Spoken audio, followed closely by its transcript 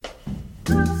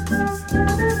Hi,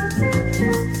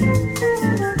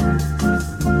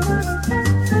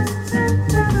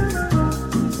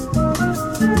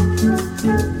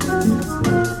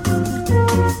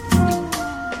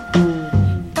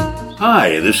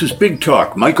 this is Big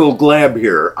Talk. Michael Glab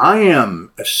here. I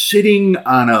am sitting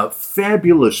on a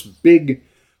fabulous big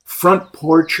front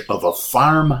porch of a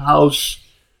farmhouse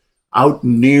out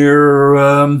near,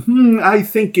 I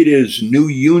think it is New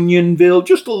Unionville,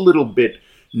 just a little bit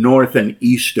north and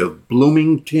east of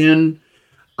Bloomington.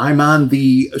 I'm on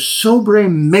the Sobre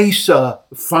Mesa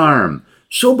farm.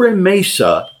 Sobre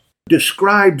Mesa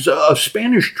describes a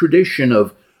Spanish tradition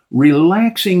of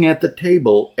relaxing at the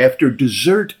table after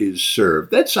dessert is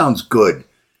served. That sounds good.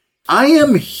 I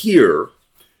am here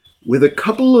with a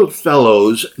couple of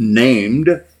fellows named,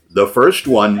 the first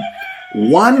one,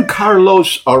 Juan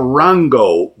Carlos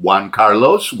Arango. Juan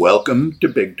Carlos, welcome to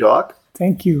Big Talk.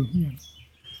 Thank you. Yes.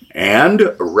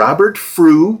 And Robert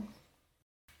Frew.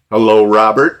 Hello,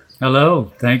 Robert.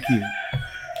 Hello, thank you.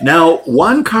 Now,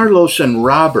 Juan Carlos and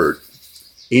Robert,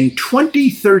 in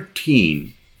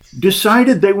 2013,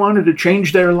 decided they wanted to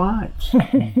change their lives.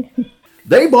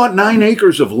 They bought 9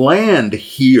 acres of land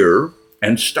here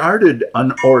and started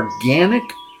an organic,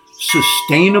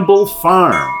 sustainable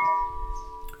farm.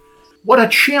 What a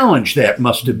challenge that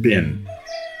must have been.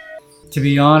 To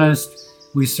be honest,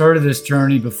 we started this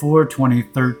journey before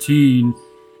 2013,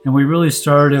 and we really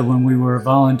started when we were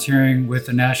volunteering with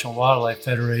the National Wildlife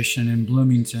Federation in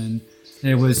Bloomington.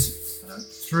 It was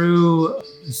through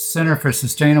the Center for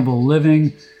Sustainable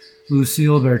Living.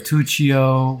 Lucille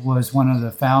Bertuccio was one of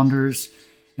the founders,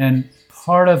 and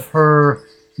part of her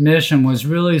mission was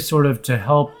really sort of to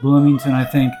help Bloomington, I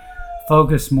think,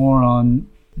 focus more on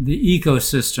the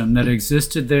ecosystem that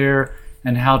existed there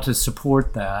and how to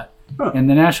support that. And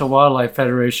the National Wildlife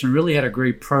Federation really had a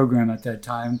great program at that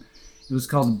time. It was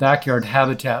called the Backyard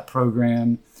Habitat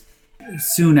Program.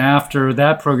 Soon after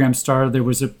that program started, there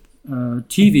was a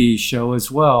TV show as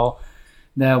well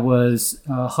that was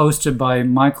hosted by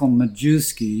Michael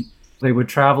Majewski. They would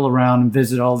travel around and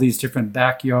visit all these different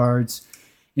backyards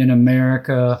in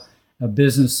America,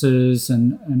 businesses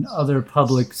and other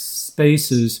public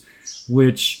spaces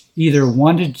which either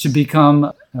wanted to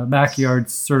become a backyard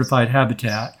certified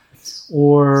habitat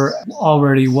or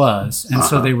already was. And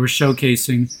so they were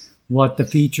showcasing what the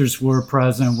features were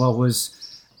present,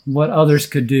 what others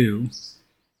could do.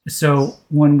 So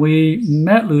when we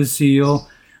met Lucille,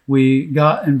 we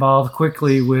got involved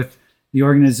quickly with the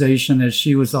organization that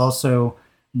she was also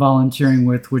volunteering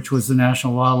with, which was the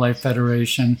National Wildlife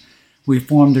Federation. We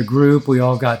formed a group. We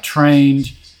all got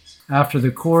trained. After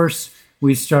the course,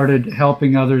 we started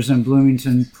helping others in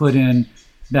Bloomington put in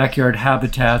backyard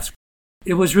habitats.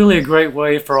 It was really a great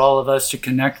way for all of us to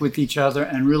connect with each other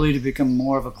and really to become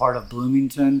more of a part of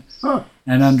Bloomington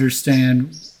and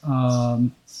understand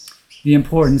the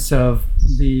importance of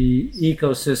the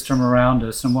ecosystem around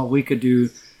us and what we could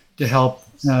do to help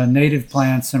native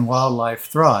plants and wildlife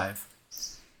thrive.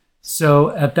 So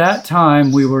at that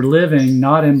time, we were living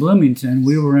not in Bloomington,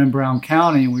 we were in Brown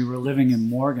County, and we were living in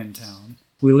Morgantown.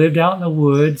 We lived out in the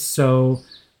woods, so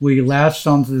we latched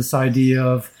onto this idea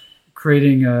of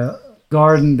creating a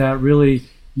garden that really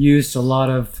used a lot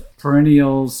of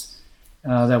perennials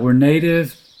that were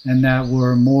native and that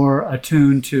were more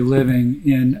attuned to living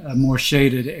in a more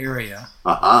shaded area.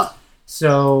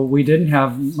 So we didn't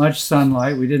have much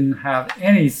sunlight. We didn't have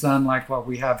any sun like what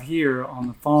we have here on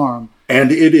the farm.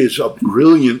 And it is a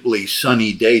brilliantly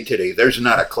sunny day today. There's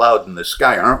not a cloud in the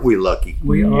sky. Aren't we lucky?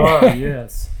 We are,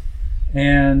 yes.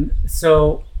 And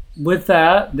so with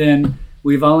that, then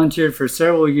we volunteered for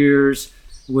several years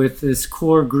with this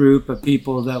core group of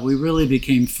people that we really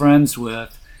became friends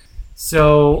with.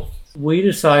 So we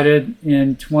decided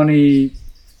in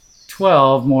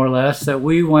 2012, more or less, that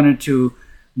we wanted to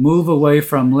move away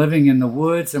from living in the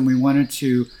woods and we wanted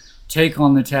to take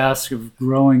on the task of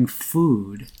growing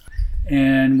food.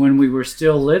 And when we were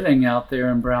still living out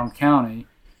there in Brown County,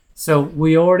 so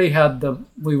we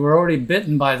were already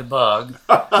bitten by the bug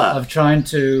of trying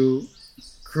to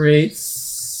create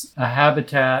a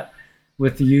habitat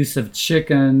with the use of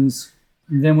chickens.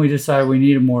 And then we decided we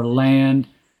needed more land.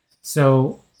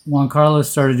 So Juan Carlos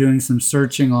started doing some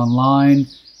searching online,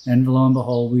 and lo and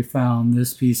behold, we found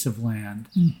this piece of land.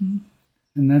 Mm-hmm.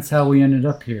 And that's how we ended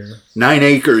up here. 9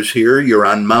 acres here. You're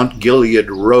on Mount Gilead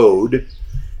Road.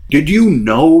 Did you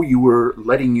know you were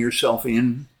letting yourself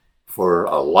in for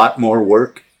a lot more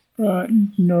work? Not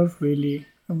really,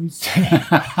 I would say.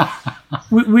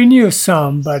 we knew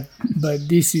some, but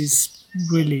this is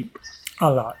really a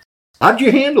lot. How'd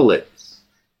you handle it?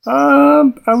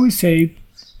 I would say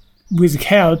with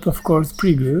help, of course,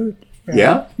 pretty good.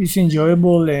 Yeah? It's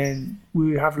enjoyable, and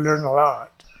we have learned a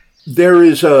lot. There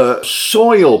is a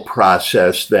soil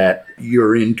process that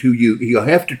you're into. You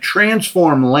have to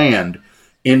transform land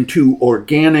into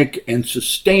organic and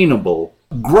sustainable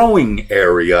growing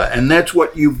area, and that's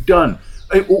what you've done.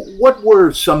 What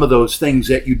were some of those things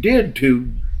that you did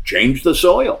to change the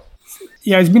soil?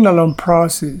 Yeah, it's been a long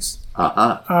process.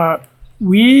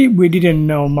 We didn't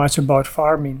know much about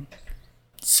farming.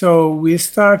 So we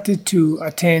started to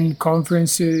attend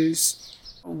conferences,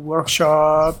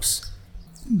 workshops,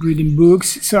 reading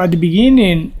books. So at the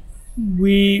beginning,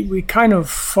 we kind of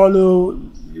follow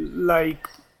like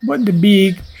what the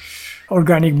big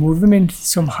organic movement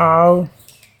somehow,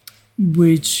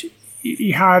 which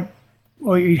it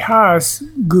has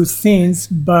good things,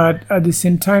 but at the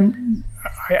same time,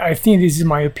 I think this is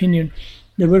my opinion,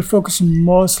 they were focusing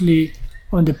mostly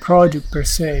on the product per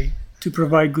se to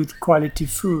provide good quality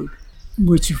food,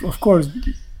 which of course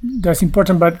that's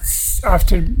important. But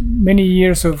after many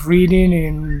years of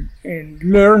reading and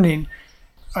learning,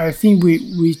 I think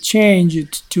we changed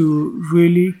it to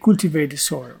really cultivate the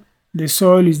soil. The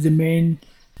soil is the main,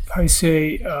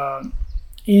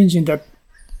 engine that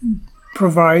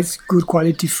provides good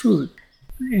quality food.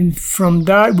 And from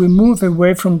that, we move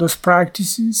away from those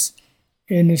practices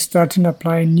and starting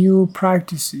applying new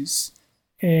practices.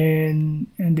 And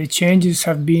the changes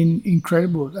have been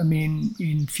incredible. I mean,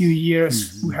 in a few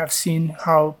years, we have seen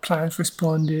how plants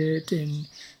responded, and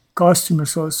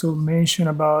customers also mention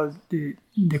about the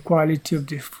quality of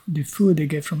the food they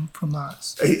get from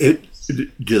us.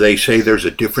 Do they say there's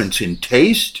a difference in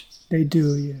taste? They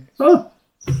do, yeah. Huh.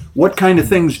 What kind of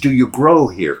things do you grow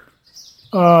here?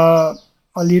 A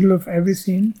little of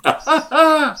everything.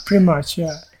 Pretty much,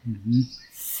 yeah.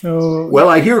 So, well,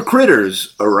 I hear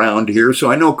critters around here,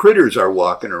 so I know critters are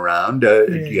walking around. Yes.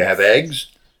 Do you have eggs?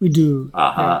 We do.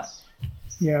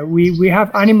 Yeah, we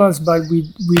have animals, but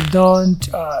we don't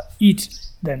eat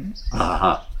them.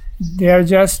 They are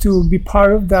just to be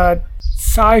part of that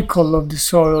cycle of the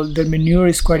soil. The manure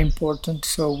is quite important,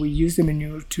 so we use the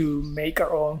manure to make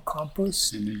our own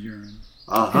compost. In the urine.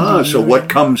 So what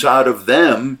comes out of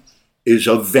them is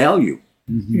of value.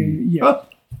 Yeah.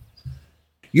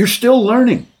 You're still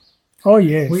learning. Oh,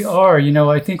 yes. We are.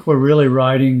 I think we're really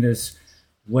riding this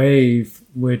wave,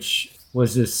 which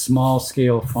was this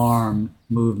small-scale farm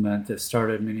movement that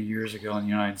started many years ago in the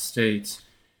United States.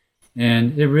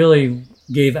 And it really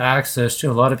gave access to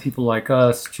a lot of people like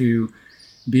us to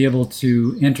be able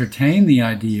to entertain the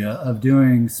idea of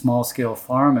doing small-scale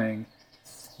farming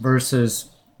versus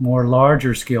more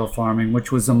larger-scale farming,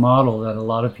 which was a model that a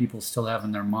lot of people still have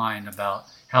in their mind about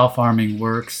how farming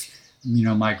works.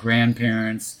 My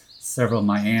grandparents, several of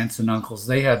my aunts and uncles,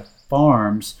 they had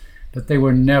farms, but they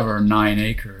were never 9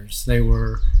 acres. They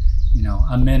were,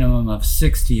 a minimum of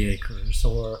 60 acres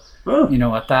or,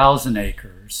 1,000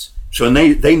 acres. So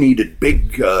they needed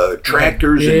big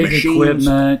tractors and machines.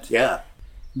 Equipment. Yeah.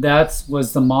 That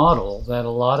was the model that a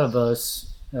lot of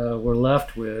us were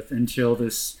left with until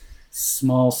this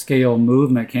small-scale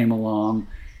movement came along.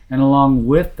 And along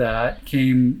with that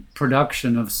came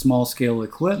production of small-scale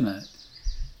equipment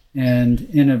and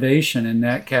innovation in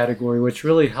that category, which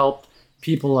really helped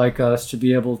people like us to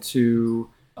be able to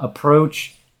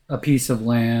approach a piece of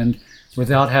land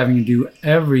without having to do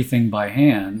everything by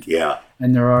hand. Yeah.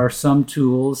 And there are some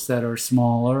tools that are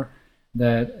smaller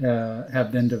that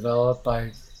have been developed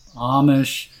by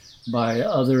Amish, by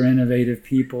other innovative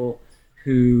people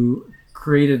who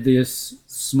created this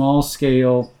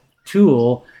small-scale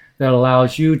tool that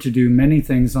allows you to do many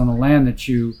things on the land that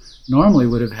you normally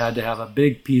would have had to have a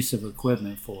big piece of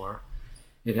equipment for.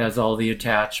 It has all the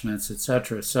attachments,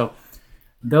 etc. So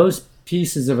those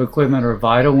pieces of equipment are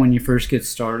vital when you first get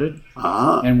started,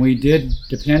 and we did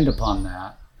depend upon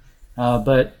that.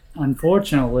 But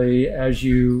unfortunately, as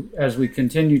we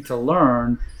continue to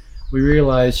learn, we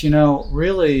realize,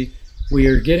 really we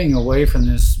are getting away from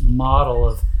this model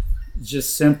of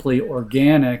just simply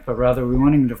organic, but rather we're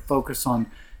wanting to focus on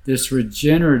this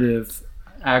regenerative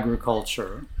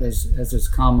agriculture, as it's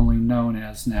commonly known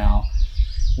as now,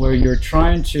 where you're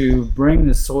trying to bring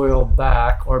the soil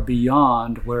back or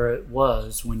beyond where it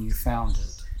was when you found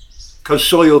it. Because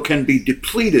soil can be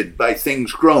depleted by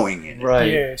things growing in it.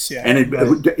 Right. Yes, yeah. And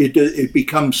it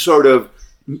becomes sort of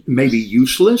maybe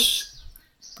useless.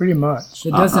 Pretty much.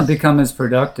 It doesn't become as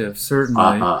productive,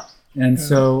 certainly. And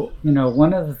so,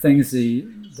 one of the things the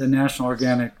National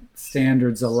Organic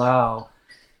Standards allow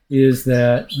is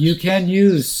that you can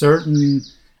use certain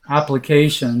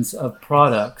applications of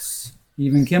products,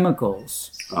 even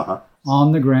chemicals,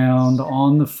 on the ground,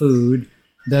 on the food,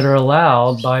 that are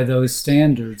allowed by those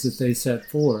standards that they set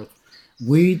forth.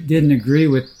 We didn't agree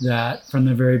with that from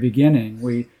the very beginning.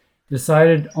 We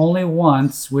decided only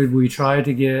once would we try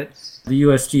to get the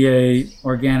USDA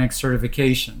organic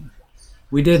certification.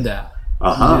 We did that.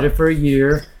 We did it for a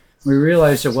year. We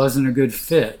realized it wasn't a good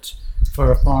fit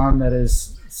for a farm that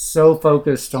is so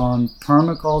focused on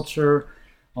permaculture,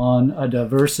 on a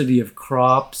diversity of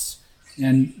crops,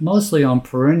 and mostly on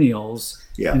perennials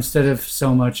instead of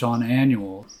so much on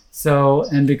annual. So,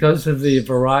 and because of the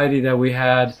variety that we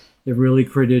had, it really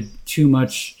created too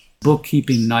much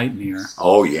bookkeeping nightmare.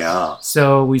 Oh, yeah.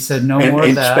 So we said no more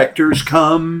of that. Inspectors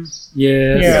come.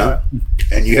 Yes. Yeah.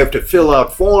 And you have to fill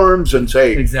out forms and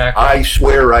say, exactly. I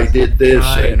swear I did this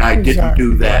and I didn't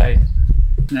do that. Right.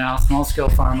 Now, small-scale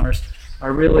farmers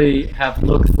really have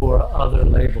looked for other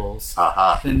labels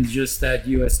than just that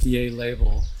USDA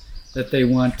label that they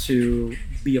want to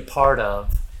be a part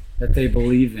of, that they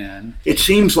believe in. It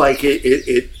seems like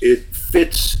it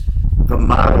fits the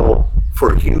model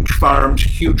for huge farms,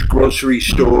 huge grocery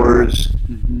stores,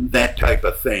 that type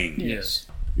of thing. Yes.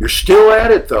 You're still at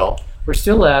it, though. We're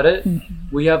still at it.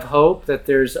 We have hope that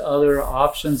there's other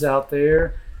options out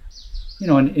there. You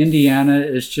know, and Indiana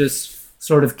is just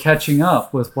sort of catching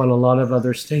up with what a lot of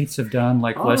other states have done,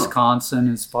 like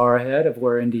Wisconsin is far ahead of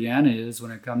where Indiana is when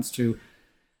it comes to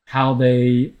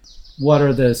what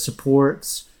are the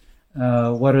supports,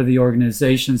 what are the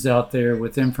organizations out there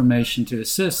with information to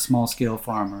assist small-scale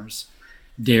farmers,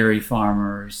 dairy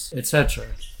farmers, etc.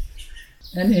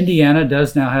 And Indiana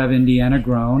does now have Indiana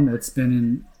Grown. It's been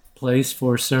in place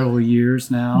for several years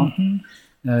now.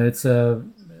 It's a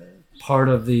part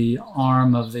of the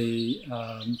arm of the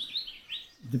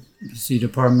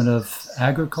Department of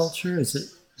Agriculture. Is it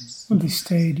on the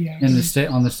state? Yeah.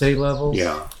 On the state level.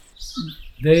 Yeah.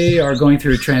 They are going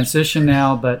through a transition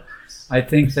now, but I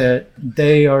think that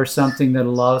they are something that a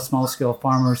lot of small-scale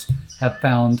farmers have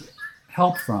found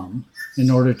help from in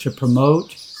order to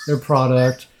promote their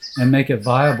product and make it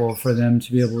viable for them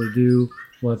to be able to do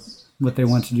what they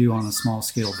want to do on a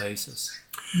small-scale basis.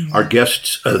 Our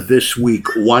guests this week,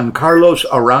 Juan Carlos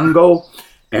Arango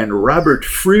and Robert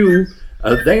Frew,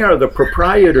 they are the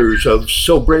proprietors of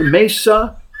Sobre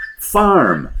Mesa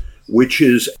Farm, which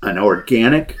is an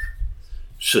organic,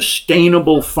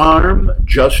 sustainable farm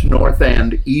just north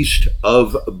and east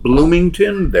of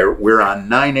Bloomington. We're on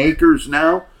 9 acres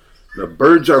now. The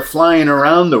birds are flying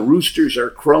around. The roosters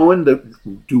are crowing.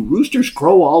 Do roosters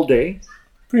crow all day?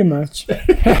 Pretty much. Do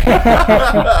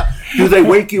they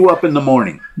wake you up in the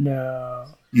morning? No.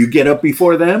 You get up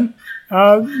before them?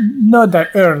 Not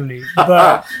that early,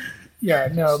 but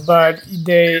but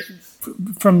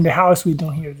from the house we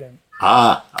don't hear them.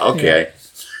 Okay. Yeah.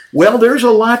 Well, there's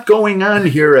a lot going on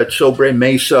here at Sobre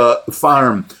Mesa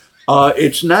Farm.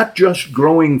 It's not just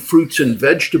growing fruits and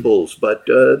vegetables, but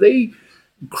they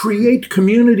create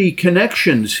community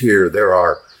connections here. There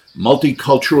are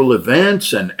multicultural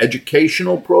events and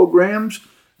educational programs.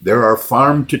 There are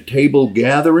farm-to-table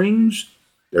gatherings.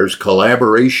 There's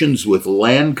collaborations with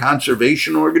land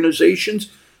conservation organizations.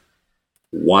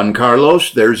 Juan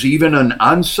Carlos, there's even an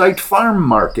on-site farm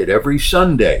market every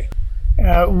Sunday.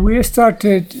 We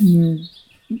started pretty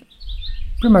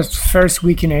much first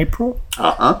week in April.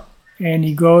 And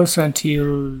it goes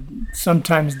until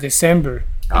sometimes December,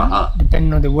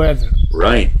 depending on the weather.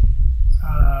 Right.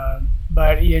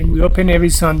 But we open every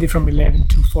Sunday from 11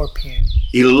 to 4 p.m.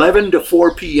 11 to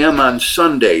 4 p.m. on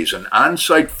Sundays, an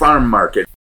on-site farm market.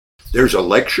 There's a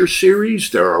lecture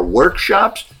series. There are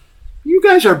workshops. You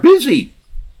guys are busy.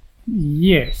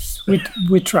 Yes,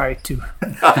 we try to.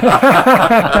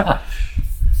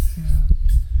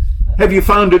 Have you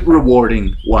found it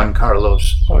rewarding, Juan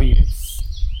Carlos? Oh, yes.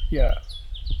 Yeah.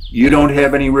 You don't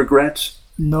have any regrets?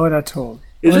 Not at all.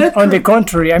 Is that true? On the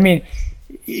contrary, I mean,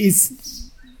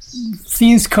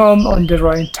 things come on the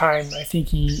right time, I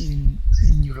think, in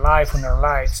your life, in our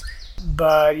lives.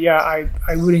 But yeah,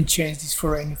 I wouldn't change this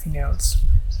for anything else.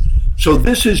 So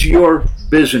this is your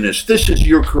business, this is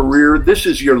your career, this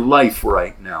is your life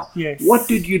right now. Yes. What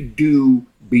did you do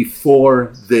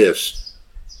before this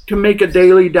to make a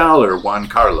daily dollar, Juan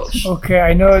Carlos? Okay,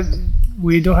 I know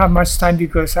we don't have much time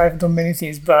because I've done many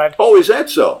things, but... Oh, is that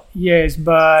so? Yes,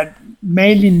 but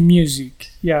mainly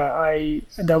music. Yeah,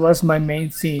 that was my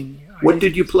main thing. What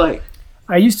did you play?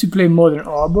 I used to play modern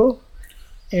oboe.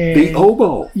 The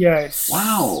oboe? Yes.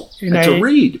 Wow, it's a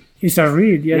reed. It's a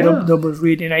reed, double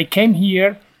reed. And I came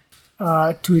here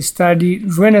to study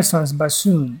Renaissance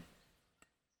bassoon.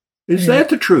 Is that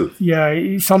the truth? Yeah,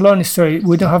 it's a long story.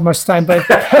 We don't have much time, but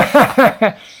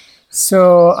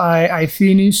so I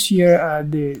finished here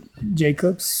at the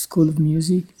Jacobs School of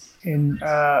Music, and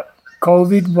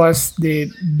COVID was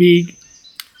the big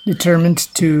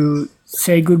determinant to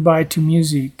say goodbye to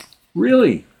music.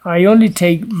 Really? I only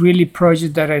take really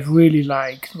projects that I really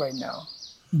like right now.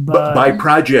 But by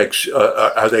projects,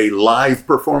 are they live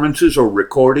performances or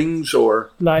recordings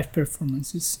or? Live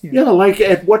performances, yeah. Yeah, like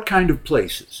at what kind of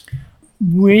places?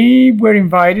 We were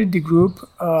invited, the group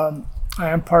I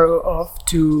am part of,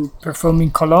 to perform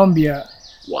in Colombia.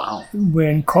 Wow.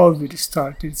 When COVID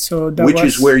started. So that Which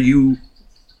is where you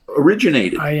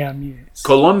originated. I am, yes.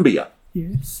 Colombia.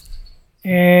 Yes.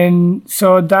 And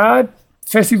so that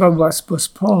festival was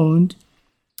postponed,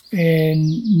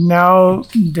 and now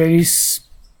there is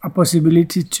a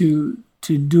possibility to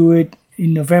do it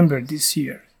in November this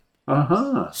year.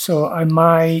 Uh-huh. So I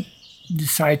might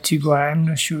decide to go. I'm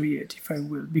not sure yet if I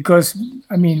will, because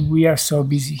we are so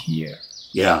busy here.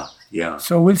 Yeah, yeah.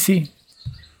 So we'll see.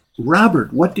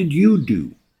 Robert, what did you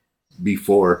do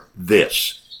before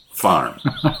this farm?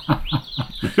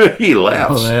 He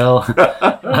laughs. Well,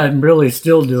 I'm really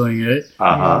still doing it.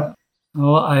 Uh-huh.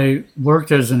 Well, I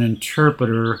worked as an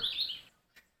interpreter.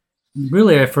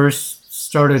 Really, I first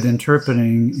started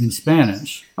interpreting in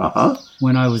Spanish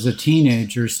when I was a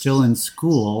teenager, still in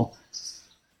school.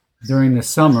 During the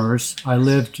summers, I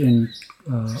lived in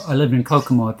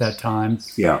Kokomo at that time.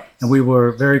 Yeah. And we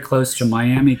were very close to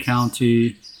Miami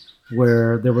County,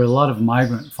 where there were a lot of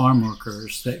migrant farm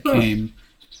workers that came.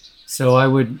 So I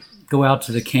would go out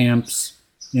to the camps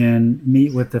and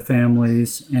meet with the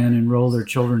families and enroll their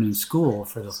children in school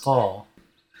for the fall.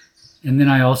 And then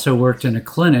I also worked in a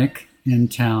clinic in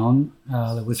town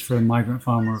that was for migrant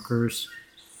farm workers,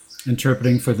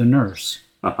 interpreting for the nurse.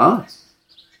 Uh-huh.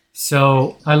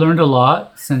 So I learned a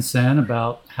lot since then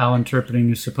about how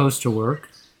interpreting is supposed to work.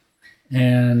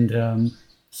 And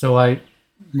so I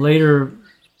later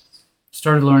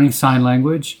started learning sign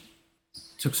language,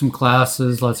 took some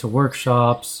classes, lots of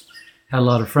workshops, had a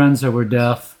lot of friends that were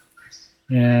deaf,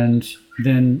 and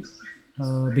then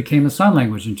became a sign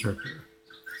language interpreter.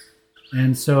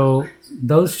 And so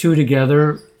those two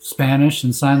together, Spanish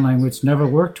and sign language, never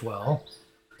worked well.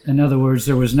 In other words,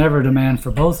 there was never demand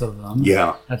for both of them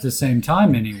at the same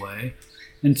time anyway,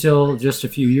 until just a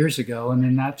few years ago. And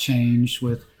then that changed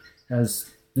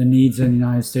as the needs in the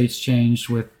United States changed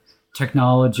with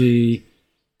technology.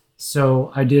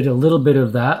 So I did a little bit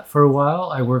of that for a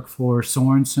while. I worked for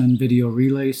Sorensen Video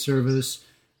Relay Service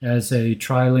as a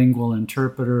trilingual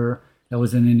interpreter. That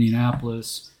was in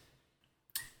Indianapolis.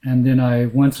 And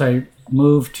then once I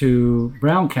moved to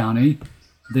Brown County,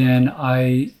 then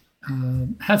I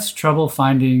had some trouble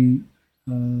finding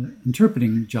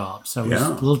interpreting jobs. I was a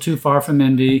little too far from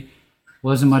Indy.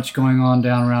 Wasn't much going on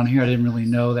down around here. I didn't really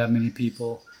know that many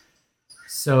people.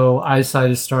 So I decided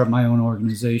to start my own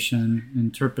organization,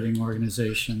 interpreting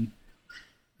organization,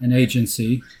 an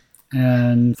agency.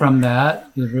 And from that,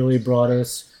 it really brought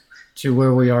us to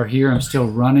where we are here. I'm still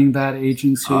running that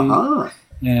agency.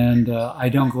 And I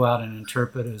don't go out and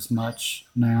interpret as much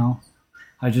now.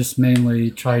 I just mainly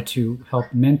try to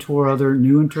help mentor other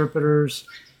new interpreters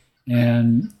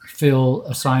and fill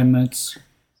assignments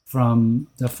from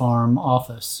the farm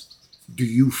office. Do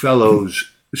you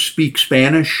fellows speak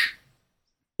Spanish,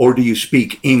 or do you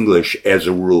speak English as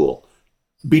a rule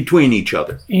between each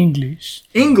other? English.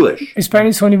 English?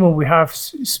 Spanish only when we have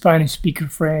Spanish speaker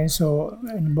friends or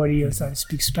anybody else that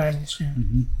speaks Spanish. Yeah.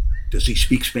 Mm-hmm. Does he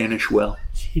speak Spanish well?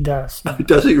 He does. Yeah.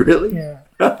 Does he really?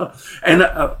 Yeah.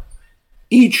 And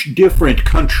each different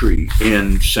country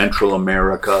in Central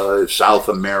America, South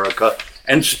America,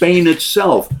 and Spain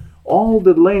itself, all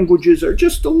the languages are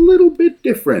just a little bit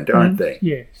different, aren't they?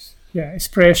 Yes. Yeah.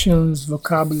 Expressions,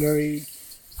 vocabulary,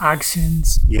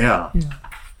 accents. Yeah.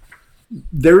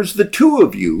 There's the two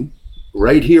of you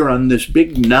right here on this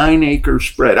big 9-acre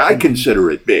spread. I consider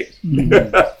it big.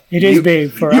 Mm-hmm. It is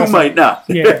big for us. You might not.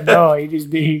 Yeah, no, it is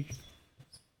big.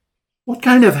 What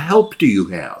kind of help do you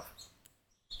have?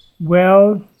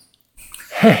 Well,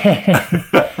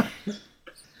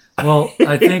 well,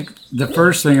 I think the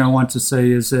first thing I want to say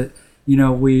is that,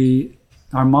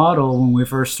 our model when we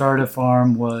first started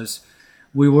farm was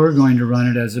we were going to run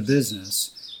it as a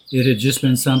business. It had just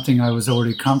been something I was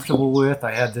already comfortable with.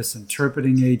 I had this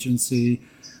interpreting agency.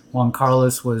 Juan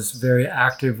Carlos was very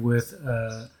active with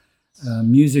a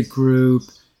music group,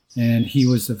 and he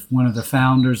was one of the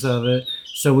founders of it.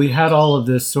 So we had all of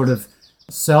this sort of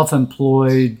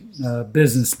self-employed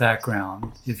business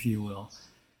background, if you will.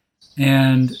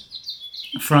 And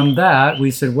from that,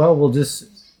 we said, well, we'll just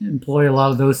employ a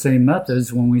lot of those same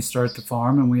methods when we start the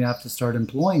farm, and we have to start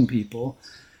employing people,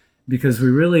 because we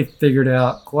really figured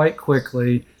out quite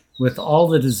quickly with all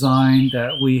the design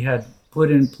that we had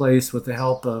put in place with the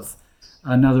help of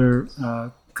another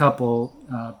couple,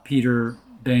 Peter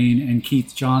Bain and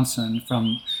Keith Johnson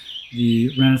from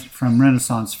from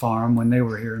Renaissance Farm when they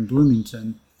were here in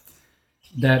Bloomington,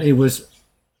 that it was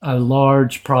a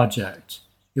large project.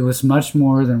 It was much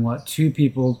more than what two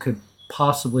people could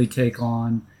possibly take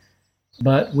on,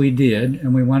 but we did,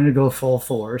 and we wanted to go full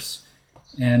force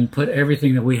and put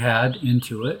everything that we had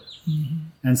into it. Mm-hmm.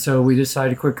 And so we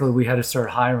decided quickly we had to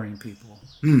start hiring people.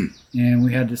 And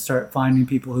we had to start finding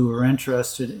people who were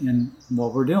interested in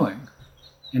what we're doing,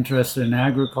 interested in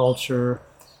agriculture.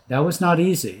 That was not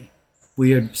easy.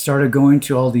 We had started going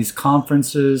to all these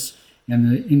conferences,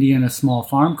 and the Indiana Small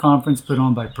Farm Conference put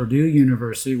on by Purdue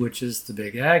University, which is the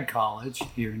big ag college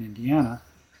here in Indiana.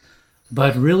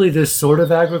 But really this sort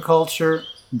of agriculture,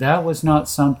 that was not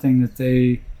something that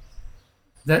they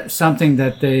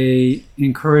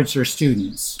encouraged their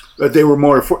students. But they were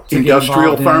more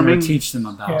industrial farming? Or teach them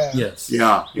about. Yeah. Yes.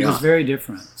 Yeah. It was very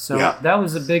different. So that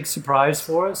was a big surprise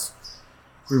for us.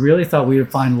 We really thought we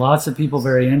would find lots of people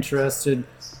very interested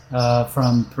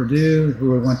from Purdue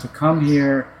who would want to come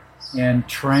here and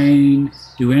train,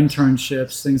 do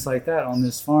internships, things like that on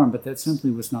this farm, but that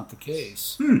simply was not the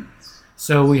case.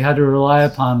 So we had to rely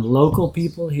upon local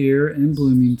people here in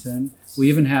Bloomington. We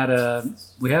even had a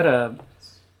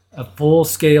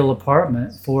full-scale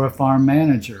apartment for a farm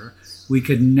manager. We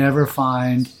could never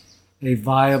find a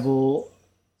viable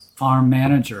farm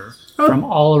manager from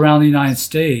all around the United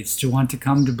States to want to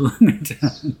come to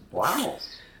Bloomington. Wow.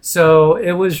 So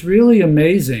it was really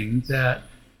amazing that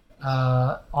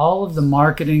all of the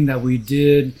marketing that we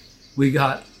did, we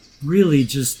got really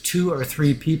just 2 or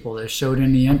 3 people that showed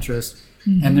any interest,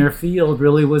 and their field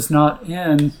really was not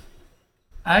in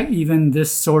even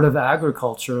this sort of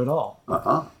agriculture at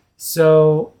all.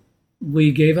 So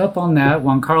we gave up on that.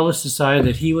 Juan Carlos decided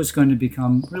that he was going to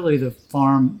become really the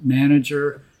farm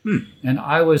manager, and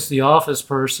I was the office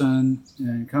person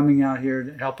and coming out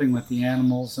here helping with the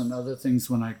animals and other things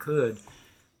when I could.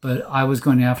 But I was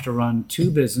going to have to run 2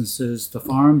 businesses, the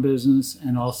farm business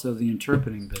and also the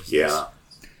interpreting business. Yeah.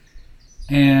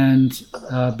 And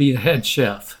be the head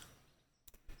chef.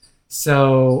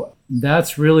 So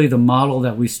that's really the model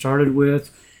that we started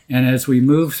with. And as we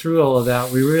moved through all of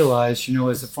that, we realized,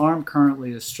 as the farm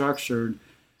currently is structured,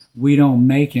 we don't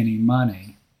make any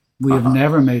money. We have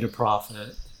never made a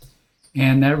profit.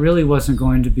 And that really wasn't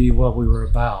going to be what we were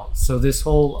about. So this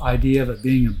whole idea of it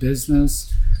being a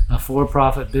business, a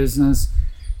for-profit business,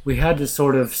 we had to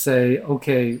sort of say,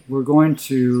 okay, we're going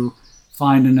to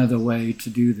find another way to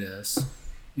do this.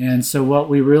 And so what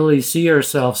we really see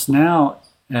ourselves now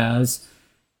as,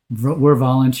 we're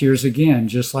volunteers again,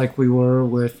 just like we were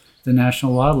with the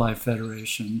National Wildlife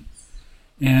Federation.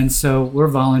 And so we're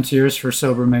volunteers for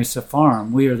Sober Mesa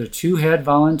Farm. We are the 2 head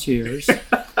volunteers,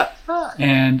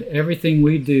 and everything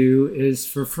we do is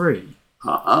for free.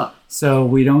 So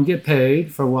we don't get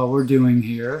paid for what we're doing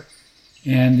here.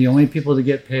 And the only people that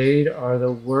get paid are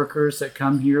the workers that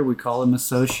come here. We call them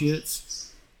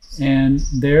associates. And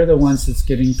they're the ones that's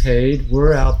getting paid.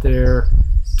 We're out there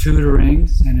tutoring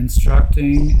and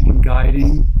instructing and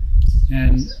guiding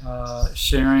and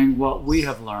sharing what we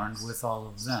have learned with all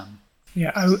of them.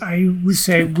 Yeah, I would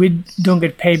say we don't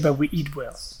get paid, but we eat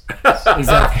well.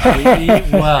 Exactly. We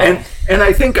eat well. And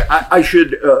I think I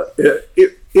should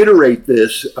iterate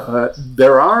this.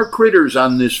 There are critters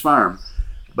on this farm,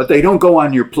 but they don't go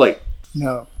on your plate.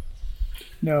 No.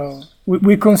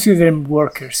 We consider them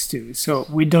workers too, so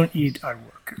we don't eat our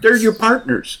workers. They're your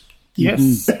partners.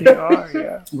 Yes, they are,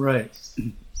 yeah. Right.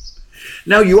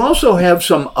 Now, you also have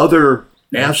some other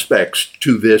aspects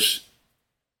to this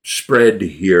spread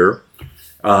here.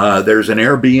 There's an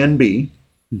Airbnb.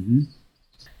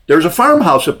 There's a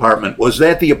farmhouse apartment. Was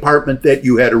that the apartment that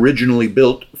you had originally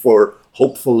built for,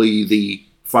 hopefully, the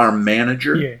farm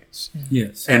manager?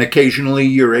 Yes. And occasionally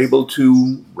you're able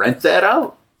to rent that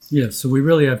out? Yes, so we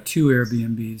really have 2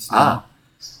 Airbnbs now.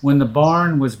 When the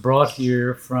barn was brought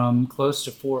here from close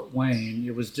to Fort Wayne,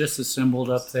 it was disassembled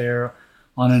up there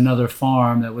on another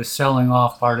farm that was selling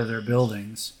off part of their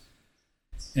buildings.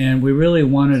 And we really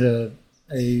wanted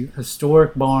a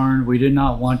historic barn. We did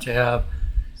not want to have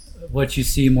what you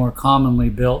see more commonly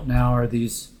built now are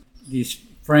these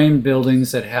frame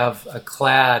buildings that have a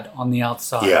clad on the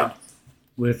outside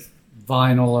with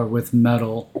vinyl or with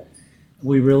metal.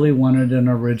 We really wanted an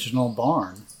original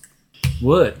barn.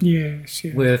 Wood. Yes.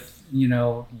 With,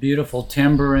 beautiful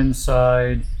timber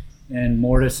inside and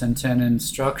mortise and tenon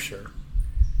structure.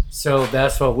 So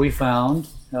that's what we found.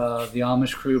 The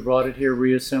Amish crew brought it here,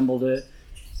 reassembled it,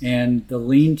 and the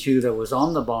lean-to that was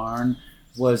on the barn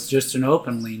was just an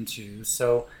open lean-to.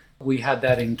 So we had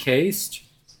that encased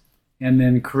and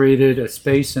then created a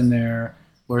space in there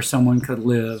where someone could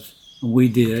live. We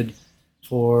did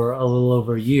for a little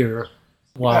over a year.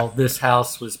 while this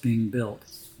house was being built.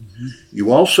 Mm-hmm.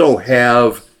 You also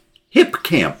have Hip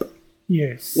Camp.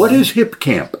 Yes. What is Hip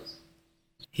Camp?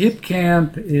 Hip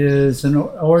Camp is an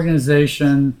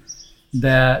organization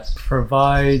that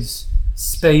provides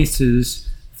spaces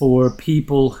for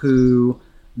people who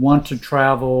want to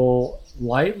travel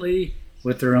lightly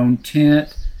with their own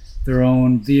tent, their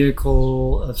own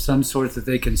vehicle of some sort that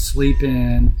they can sleep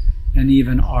in, and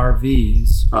even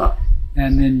RVs.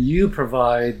 And then you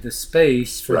provide the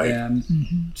space for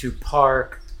them to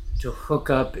park, to hook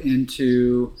up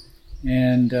into,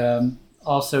 and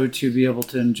also to be able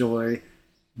to enjoy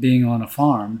being on a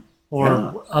farm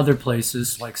or other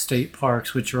places like state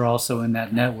parks, which are also in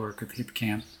that network of Hip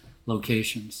Camp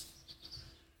locations.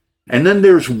 And then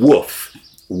there's WOOF,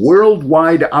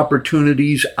 Worldwide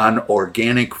Opportunities on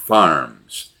Organic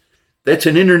Farms. That's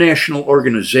an international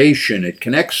organization. It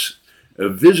connects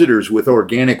visitors with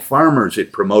organic farmers.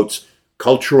 It promotes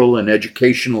cultural and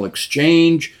educational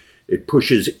exchange. It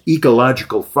pushes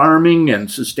ecological farming and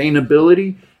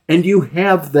sustainability. And you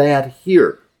have that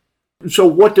here. So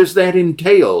what does that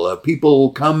entail?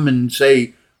 People come and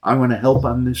say, I want to help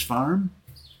on this farm?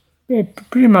 Yeah,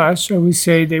 pretty much. I would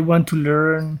say they want to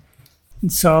learn.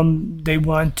 Some, they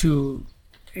want to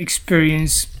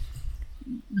experience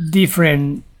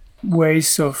different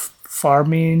ways of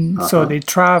farming. So they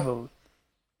travel.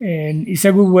 And it's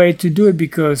a good way to do it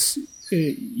because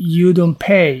you don't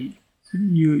pay.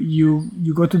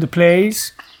 You go to the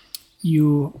place,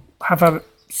 you have a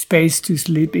space to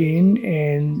sleep in,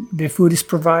 and the food is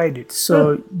provided.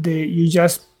 So you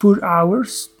just put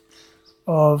hours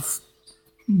of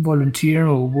volunteering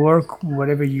or work,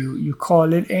 whatever you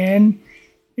call it, and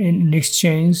in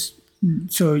exchange,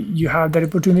 so you have that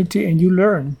opportunity and you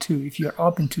learn too if you're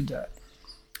open to that.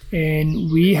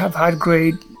 And we have had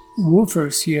great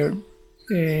woofers here.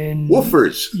 And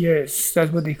woofers? Yes,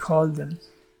 that's what they call them.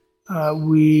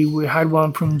 We had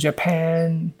one from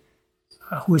Japan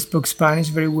who spoke Spanish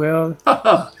very well,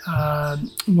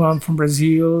 one from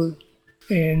Brazil,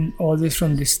 and others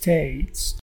from the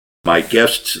States. My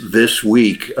guests this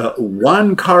week,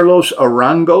 Juan Carlos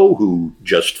Arango, who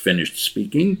just finished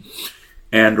speaking,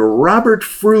 and Robert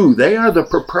Frew. They are the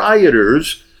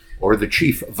proprietors, or the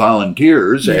chief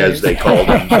volunteers, as they call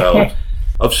themselves,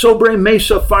 of Sobre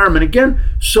Mesa Farm. And again,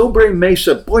 Sobre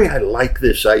Mesa, boy, I like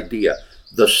this idea.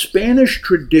 The Spanish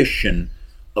tradition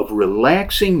of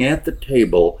relaxing at the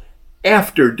table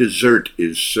after dessert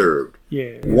is served.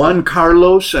 Yeah. Juan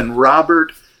Carlos and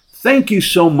Robert, thank you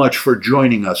so much for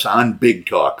joining us on Big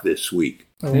Talk this week.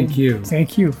 Thank you.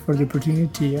 Thank you for the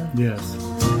opportunity.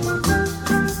 Yes.